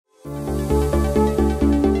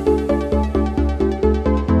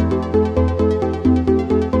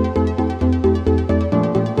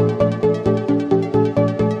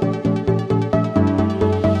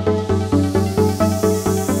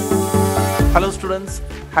Hello students,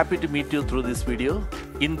 happy to meet you through this video.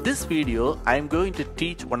 In this video, I am going to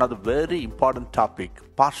teach one of the very important topic,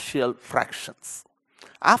 partial fractions.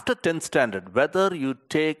 After 10th standard, whether you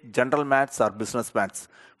take general maths or business maths,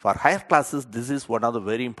 for higher classes, this is one of the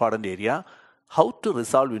very important area, how to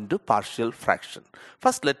resolve into partial fraction.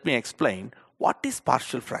 First, let me explain what is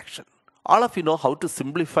partial fraction. All of you know how to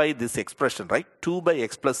simplify this expression, right? 2 by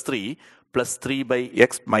x plus 3 plus 3 by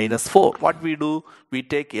x minus 4. What we do? We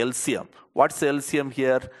take LCM. What's LCM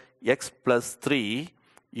here? X plus 3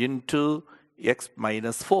 into x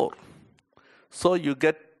minus 4. So you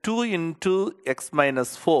get 2 into x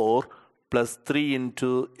minus 4 plus 3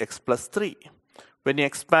 into x plus 3. When you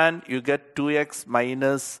expand, you get 2x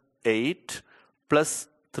minus 8 plus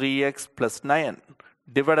 3x plus 9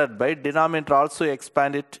 divided by denominator also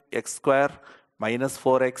expand it, x square minus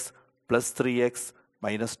 4x plus 3x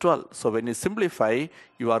minus 12. So when you simplify,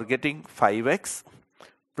 you are getting 5x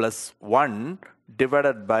plus 1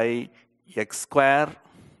 divided by x square.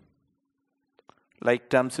 Like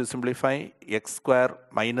terms you simplify, x square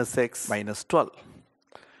minus x minus 12.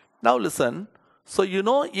 Now listen, so you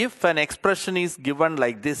know if an expression is given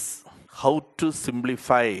like this, how to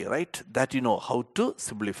simplify, right? That you know how to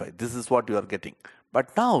simplify. This is what you are getting.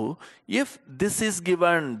 But now, if this is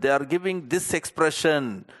given, they are giving this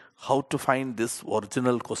expression, how to find this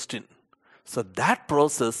original question. So that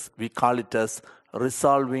process, we call it as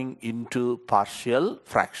resolving into partial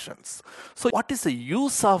fractions. So what is the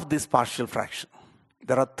use of this partial fraction?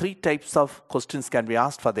 There are three types of questions can be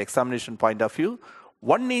asked for the examination point of view.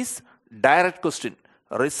 One is direct question,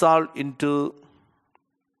 resolve into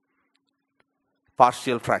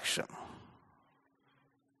partial fraction.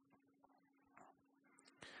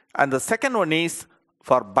 And the second one is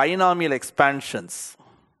for binomial expansions.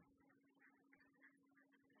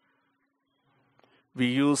 We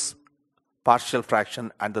use partial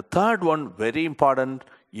fraction. And the third one, very important,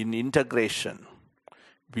 in integration,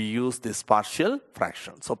 we use this partial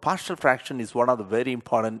fraction. So partial fraction is one of the very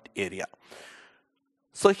important area.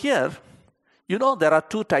 So here, you know there are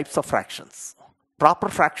two types of fractions, proper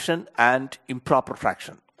fraction and improper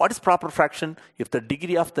fraction. What is proper fraction? If the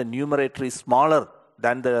degree of the numerator is smaller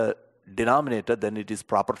than the denominator, then it is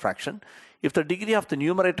proper fraction. If the degree of the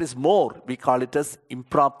numerator is more, we call it as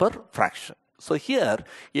improper fraction. So here,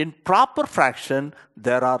 in proper fraction,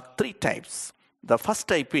 there are three types. The first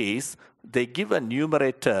type is, they give a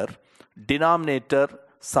numerator, denominator,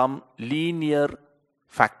 some linear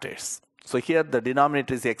factors. So here the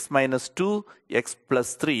denominator is x minus 2, x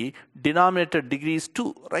plus 3, denominator degree is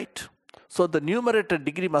 2, right? So the numerator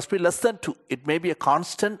degree must be less than 2. It may be a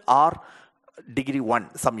constant or degree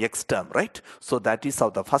 1, some x term, right? So that is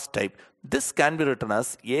of the first type. This can be written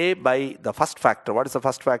as a by the first factor. What is the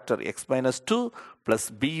first factor? X minus 2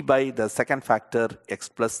 plus b by the second factor, x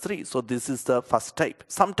plus 3. So this is the first type.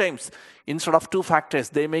 Sometimes instead of 2 factors,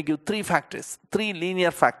 they may give 3 factors, 3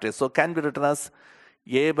 linear factors. So can be written as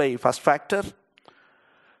a by first factor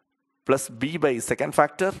plus b by second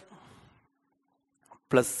factor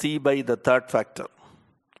plus c by the third factor.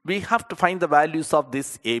 We have to find the values of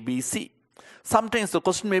this a, b, c. Sometimes the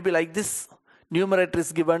question may be like this. Numerator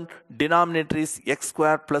is given, denominator is x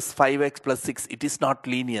square plus 5x plus 6. It is not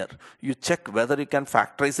linear. You check whether you can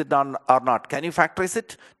factorize it or not. Can you factorize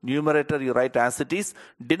it? Numerator you write as it is.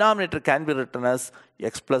 Denominator can be written as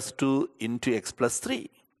x plus 2 into x plus 3.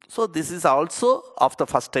 So this is also of the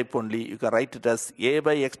first type only. You can write it as a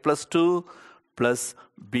by x plus 2 plus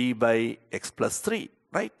b by x plus 3.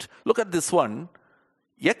 Right? Look at this one.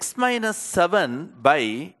 X minus 7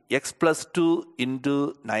 by x plus 2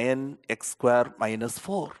 into 9x square minus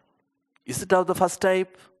 4. Is it of the first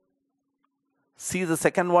type? See the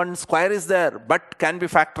second one, square is there, but can be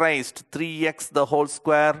factorized. 3x the whole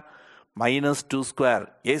square minus 2 square.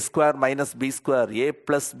 A square minus b square. A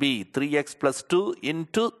plus b. 3x plus 2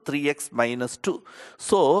 into 3x minus 2.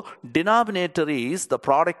 So, denominator is the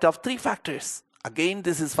product of 3 factors. Again,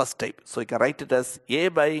 this is first type. So, you can write it as a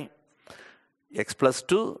by x plus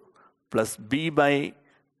 2 plus b by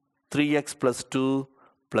 3x plus 2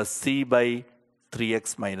 plus c by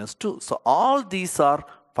 3x minus 2. So all these are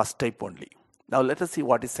first type only. Now let us see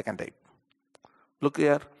what is second type. Look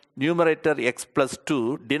here, numerator x plus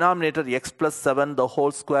 2, denominator x plus 7 the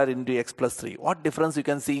whole square into x plus 3. What difference you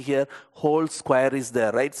can see here? Whole square is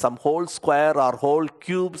there, right? Some whole square or whole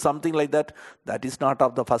cube, something like that. That is not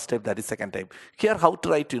of the first type, that is second type. Here how to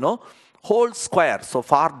write, you know? Whole square. So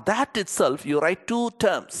for that itself, you write 2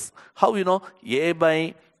 terms. How you know? A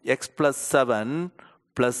by x plus 7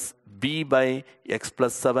 plus b by x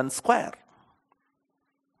plus 7 square.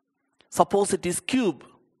 Suppose it is cube.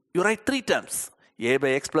 You write 3 terms. a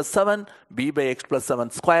by x plus 7, b by x plus 7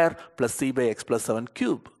 square plus c by x plus 7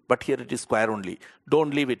 cube. But here it is square only.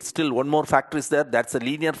 Don't leave it. Still one more factor is there. That's a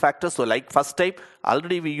linear factor. So like first type,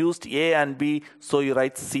 already we used a and b. So you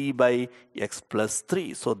write c by x plus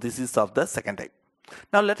 3. So this is of the second type.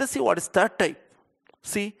 Now let us see what is third type.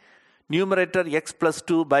 See, numerator x plus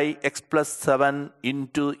 2 by x plus 7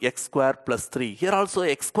 into x square plus 3. Here also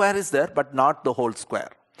x square is there, but not the whole square.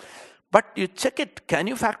 But you check it. Can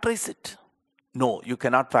you factorize it? No, you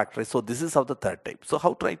cannot factorize. So this is of the third type. So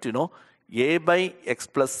how to write, a by x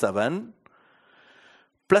plus 7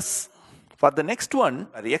 plus, for the next one,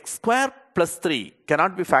 x square plus 3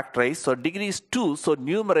 cannot be factorized. So degree is 2. So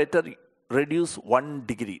numerator reduce 1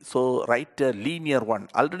 degree. So write a linear one.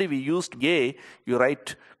 Already we used a. You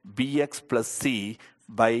write bx plus c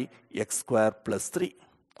by x square plus 3.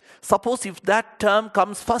 Suppose if that term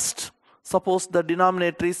comes first. Suppose the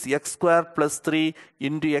denominator is x square plus 3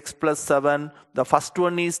 into x plus 7. The first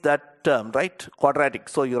one is that term, right? Quadratic.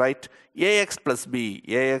 So you write ax plus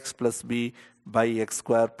b by x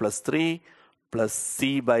square plus 3 plus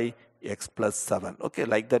c by x plus 7. Okay,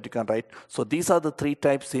 like that you can write. So these are the three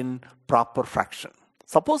types in proper fraction.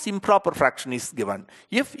 Suppose improper fraction is given.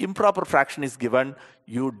 If improper fraction is given,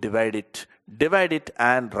 you divide it. Divide it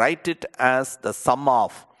and write it as the sum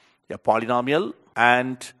of a polynomial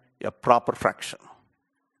and a proper fraction.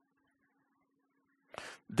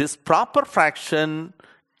 This proper fraction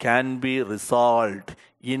can be resolved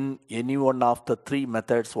in any one of the three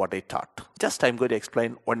methods what I taught. Just I'm going to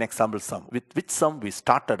explain one example sum. With which sum we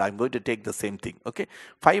started, I'm going to take the same thing. Okay,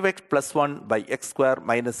 5x plus 1 by x square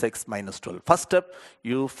minus x minus 12. First step,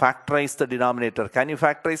 you factorize the denominator. Can you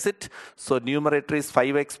factorize it? So numerator is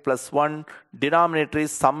 5x plus 1. Denominator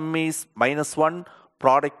is sum is minus 1.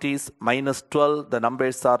 Product is minus 12. The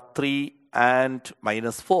numbers are 3 and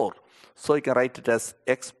minus 4. So you can write it as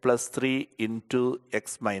x plus 3 into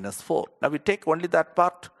x minus 4. Now we take only that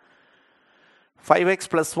part. 5x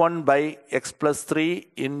plus 1 by x plus 3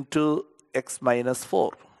 into x minus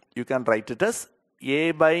 4. You can write it as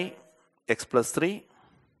a by x plus 3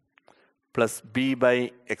 plus b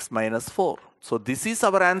by x minus 4. So this is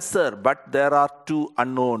our answer, but there are two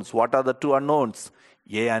unknowns. What are the two unknowns?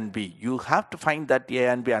 A and b. You have to find that a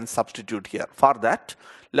and b and substitute here. For that,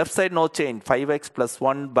 left side no change. 5x plus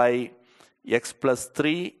 1 by x plus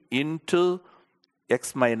 3 into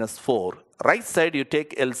x minus 4. Right side you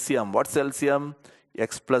take LCM. What's LCM?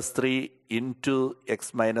 X plus 3 into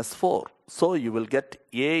x minus 4. So you will get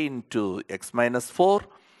a into x minus 4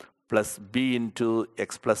 plus b into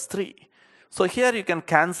x plus 3. So here you can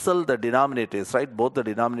cancel the denominators, right? Both the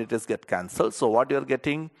denominators get cancelled. So what you are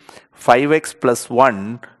getting? 5x plus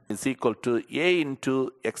 1 is equal to a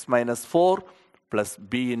into x minus 4 plus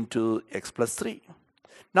b into x plus 3.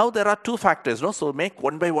 Now there are two factors, no? So make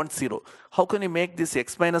 1 by 1 0. How can you make this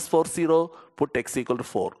x minus 4 0? Put x equal to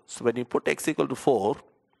 4. So when you put x equal to 4,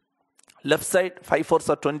 left side 5 4s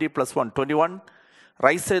are 20 plus 1, 21.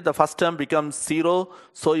 Right side the first term becomes 0.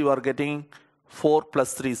 So you are getting 4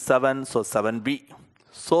 plus 3 7, so 7b.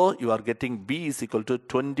 So you are getting b is equal to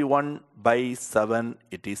 21 by 7,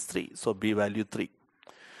 it is 3. So b value 3.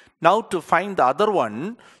 Now to find the other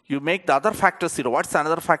one, you make the other factor 0. What's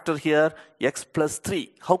another factor here? X plus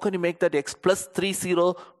 3. How can you make that x plus 3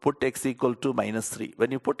 0? Put x equal to minus 3.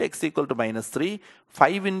 When you put x equal to minus 3,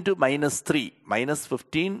 5 into minus 3, minus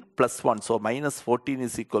 15 plus 1. So minus 14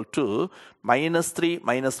 is equal to minus 3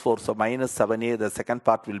 minus 4. So minus 7a, the second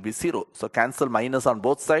part will be 0. So cancel minus on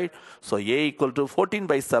both sides. So a equal to 14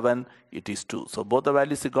 by 7, it is 2. So both the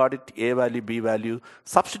values you got it, a value, b value.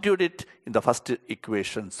 Substitute it in the first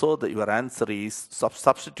equation. So your answer is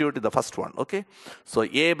substitute in the first one. Okay. So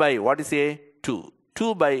a by, what is a? 2.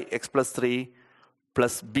 2 by x plus 3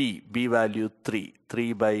 plus b value 3.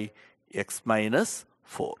 3 by x minus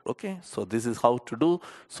 4. Okay. So this is how to do.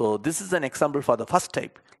 So this is an example for the first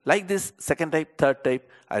type. Like this, second type, third type,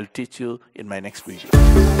 I'll teach you in my next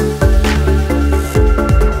video.